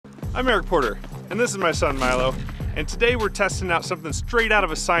I'm Eric Porter, and this is my son Milo, and today we're testing out something straight out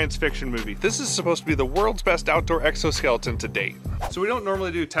of a science fiction movie. This is supposed to be the world's best outdoor exoskeleton to date. So we don't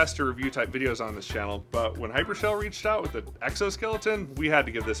normally do test or review type videos on this channel, but when Hypershell reached out with the exoskeleton, we had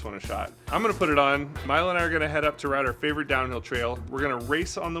to give this one a shot. I'm gonna put it on. Milo and I are gonna head up to ride our favorite downhill trail. We're gonna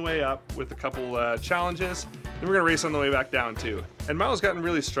race on the way up with a couple challenges, and we're gonna race on the way back down too. And Milo's gotten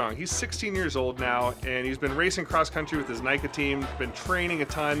really strong. He's 16 years old now, and he's been racing cross country with his Nike team, been training a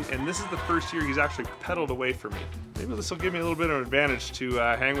ton, and this is the first year he's actually pedaled away from me. Maybe this will give me a little bit of an advantage to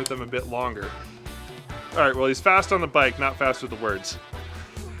hang with him a bit longer. All right, well, he's fast on the bike, not fast with the words.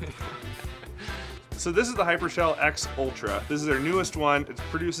 So this is the Hypershell X Ultra. This is their newest one. It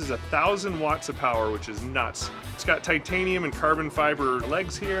produces 1,000 watts of power, which is nuts. It's got titanium and carbon fiber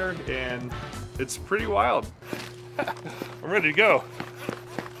legs here, and it's pretty wild. I'm ready to go.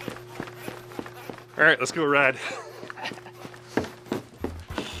 All right, let's go ride.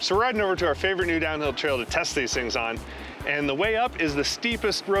 So we're riding over to our favorite new downhill trail to test these things on. And the way up is the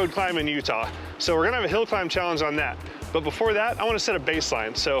steepest road climb in Utah. So we're gonna have a hill climb challenge on that. But before that, I wanna set a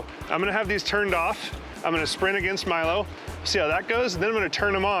baseline. So I'm gonna have these turned off. I'm gonna sprint against Milo, see how that goes. Then I'm gonna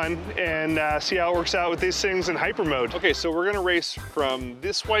turn them on and see how it works out with these things in hyper mode. Okay, so we're gonna race from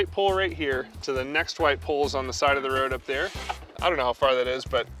this white pole right here to the next white poles on the side of the road up there. I don't know how far that is,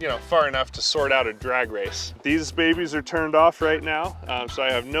 but you know, far enough to sort out a drag race. These babies are turned off right now, so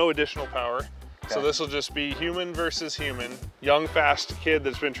I have no additional power. Okay. So this will just be human versus human. Young, fast kid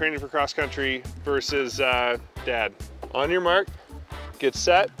that's been training for cross country versus dad. On your mark, get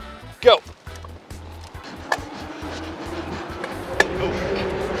set, go.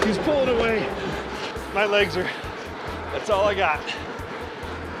 Oh, he's pulling away. My legs are, that's all I got.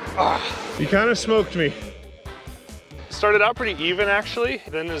 Ah, you kind of smoked me. Started out pretty even actually.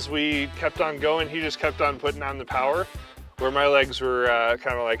 Then as we kept on going, he just kept on putting on the power where my legs were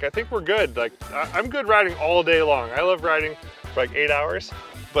kind of like, I think we're good. Like I'm good riding all day long. I love riding for like 8 hours,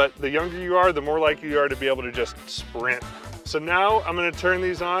 but the younger you are, the more likely you are to be able to just sprint. So now I'm gonna turn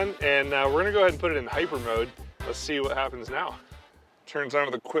these on and we're gonna go ahead and put it in hyper mode. Let's see what happens now. Turns on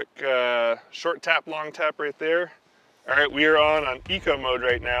with a quick short tap, long tap right there. All right, we are on eco mode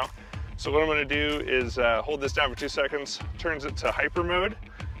right now. So what I'm gonna do is hold this down for 2 seconds, turns it to hyper mode.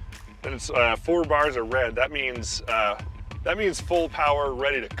 Then it's 4 bars of red. That means full power,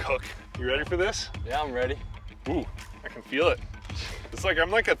 ready to cook. You ready for this? Yeah, I'm ready. Ooh, I can feel it. It's like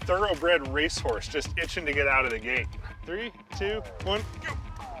I'm like a thoroughbred racehorse, just itching to get out of the gate. 3, 2, 1, go.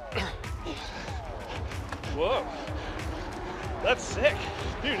 Whoa, that's sick.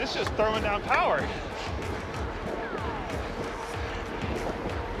 Dude, it's just throwing down power.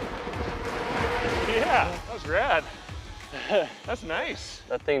 Yeah, that was rad. That's nice.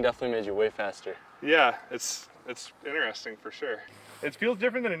 That thing definitely made you way faster. Yeah, it's interesting for sure. It feels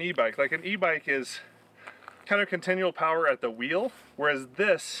different than an e-bike. Like an e-bike is kind of continual power at the wheel, whereas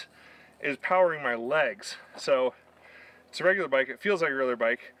this is powering my legs. So it's a regular bike. It feels like a regular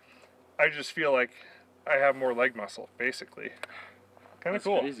bike. I just feel like I have more leg muscle, basically. Kind of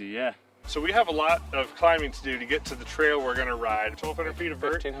cool. That's crazy, yeah. So we have a lot of climbing to do to get to the trail we're gonna ride. 1,200 feet of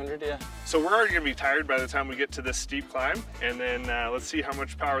vert. 1,500, yeah. So we're already gonna be tired by the time we get to this steep climb. And then let's see how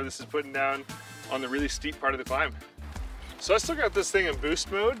much power this is putting down on the really steep part of the climb. So I still got this thing in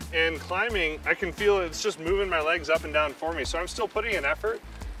boost mode, and climbing, I can feel it's just moving my legs up and down for me. So I'm still putting in effort,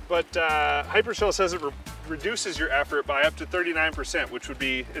 but Hypershell says it reduces your effort by up to 39%, which would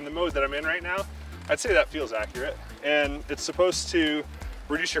be in the mode that I'm in right now. I'd say that feels accurate. And it's supposed to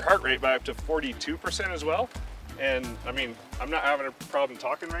reduce your heart rate by up to 42% as well. And I mean, I'm not having a problem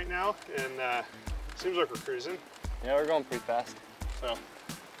talking right now, and seems like we're cruising. Yeah, we're going pretty fast. So,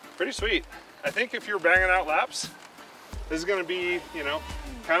 pretty sweet. I think if you're banging out laps, this is gonna be, you know,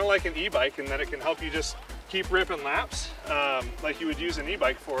 kind of like an e-bike in that it can help you just keep ripping laps like you would use an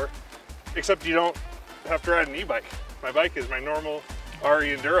e-bike for, except you don't have to ride an e-bike. My bike is my normal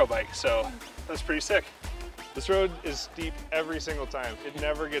RE Enduro bike, so that's pretty sick. This road is steep every single time. It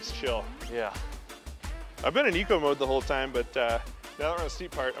never gets chill. Yeah. I've been in eco mode the whole time, but now that we're on the steep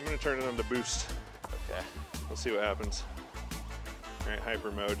part, I'm gonna turn it on to boost. Okay. We'll see what happens. All right,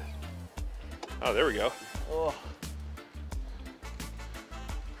 hyper mode. Oh, there we go. Oh.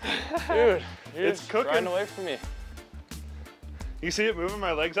 Dude, you're it's just cooking. riding away from me. You see it moving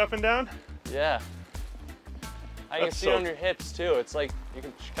my legs up and down? Yeah. I can see it on your hips too. It's like, you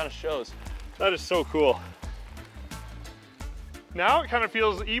can kind of shows. That is so cool. Now it kind of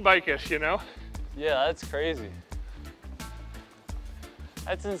feels e-bike-ish, you know? Yeah, that's crazy.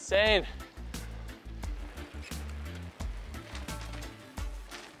 That's insane.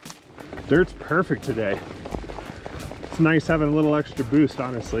 Dirt's perfect today. It's nice having a little extra boost,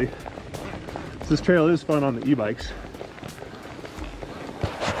 honestly. This trail is fun on the e-bikes.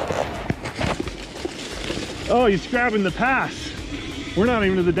 Oh, he's grabbing the pass. We're not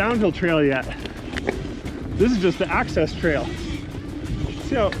even to the downhill trail yet. This is just the access trail.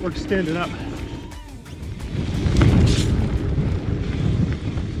 See how it works standing up.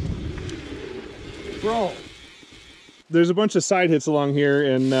 Bro. There's a bunch of side hits along here,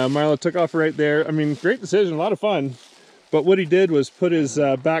 and Milo took off right there. I mean, great decision, a lot of fun. But what he did was put his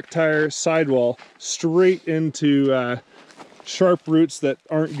back tire sidewall straight into sharp roots that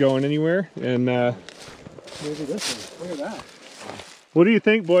aren't going anywhere. And maybe this one. Look at that. What do you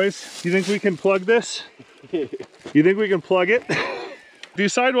think, boys? You think we can plug this? You think we can plug it?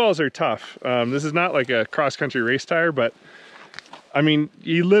 These sidewalls are tough. This is not like a cross-country race tire, but I mean,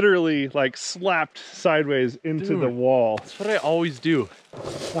 you literally like slapped sideways into the wall. That's what I always do.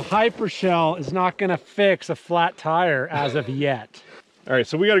 The Hypershell is not gonna fix a flat tire as of yet. All right,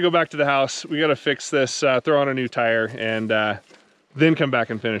 so we gotta go back to the house. We gotta fix this, throw on a new tire, and then come back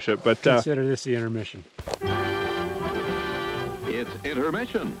and finish it. But consider this the intermission. It's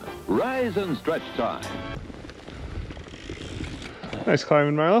intermission. Rise and stretch time. Nice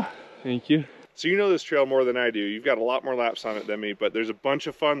climbing, Milo. Thank you. So you know this trail more than I do. You've got a lot more laps on it than me, but there's a bunch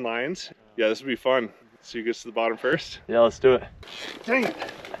of fun lines. Yeah, this will be fun. So you get to the bottom first? Yeah, let's do it. Dang it.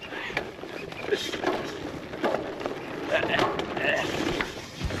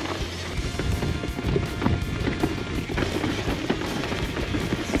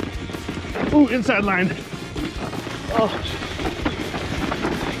 Ooh, inside line. Oh.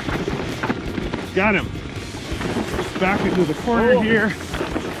 Got him. Back into the corner here.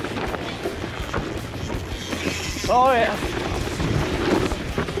 Oh yeah.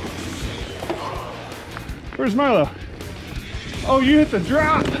 Where's Milo? Oh, you hit the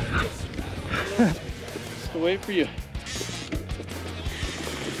drop. Just wait for you.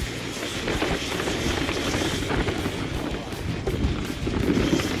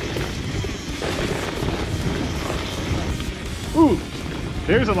 Ooh,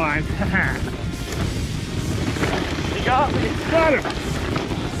 there's a line. You got me. Got him.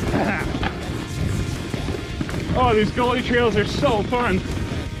 Oh, these gully trails are so fun.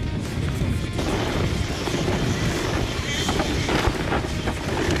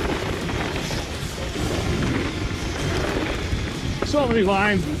 So many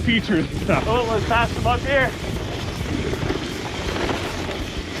lines and features and stuff. Oh, let's pass them up here.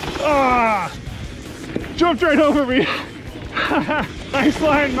 Ah! Jumped right over me. Nice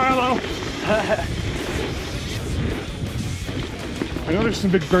line, Milo. I know there's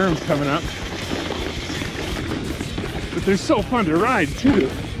some big berms coming up, but they're so fun to ride too.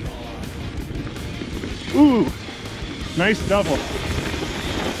 Ooh, nice double.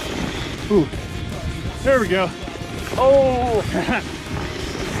 Ooh, there we go. Oh,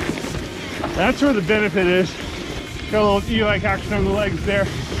 that's where the benefit is. Got a little e-like action on the legs there.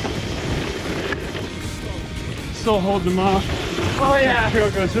 Still holding them off. oh yeah.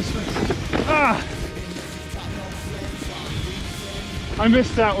 Trail goes this way. Ah! I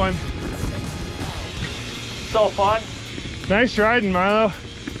missed that one. So fun. Nice riding, Milo.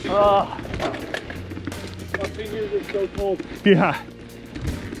 Oh. My fingers are so cold. Yeah.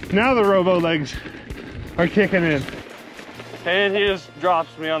 Now the robo legs are kicking in. And he just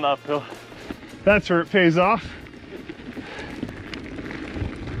drops me on the uphill. That's where it pays off.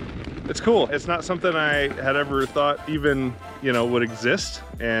 It's cool. It's not something I had ever thought even, you know, would exist,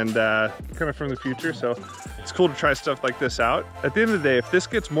 and kind of from the future. So it's cool to try stuff like this out. At the end of the day, if this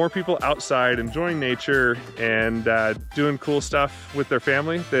gets more people outside enjoying nature and doing cool stuff with their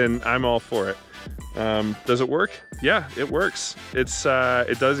family, then I'm all for it. Does it work? Yeah, it works. It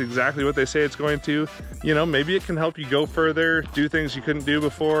does exactly what they say it's going to. You know, maybe it can help you go further, do things you couldn't do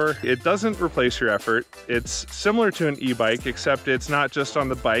before. It doesn't replace your effort. It's similar to an e-bike, except it's not just on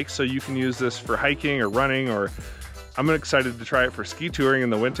the bike, so you can use this for hiking or running, or I'm excited to try it for ski touring in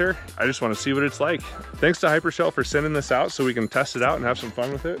the winter. I just want to see what it's like. Thanks to Hypershell for sending this out so we can test it out and have some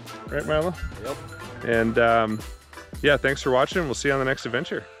fun with it. Right, Milo? Yep. And yeah, thanks for watching. We'll see you on the next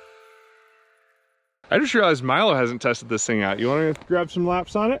adventure. I just realized Milo hasn't tested this thing out. You want to grab some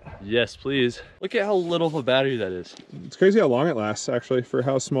laps on it? Yes, please. Look at how little of a battery that is. It's crazy how long it lasts, actually, for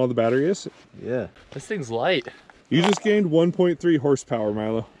how small the battery is. Yeah. This thing's light. You just gained 1.3 horsepower,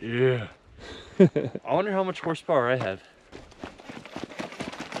 Milo. Yeah. I wonder how much horsepower I have.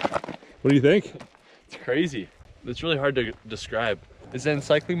 What do you think? It's crazy. It's really hard to describe. Is that in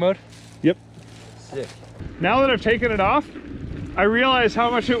cycling mode? Yep. Sick. Now that I've taken it off, I realize how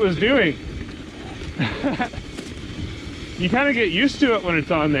much it was doing. You kind of get used to it when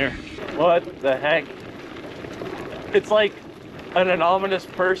it's on there. What the heck? It's like an anonymous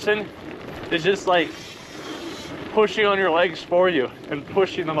person is just like pushing on your legs for you and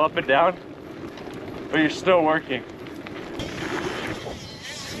pushing them up and down, but you're still working.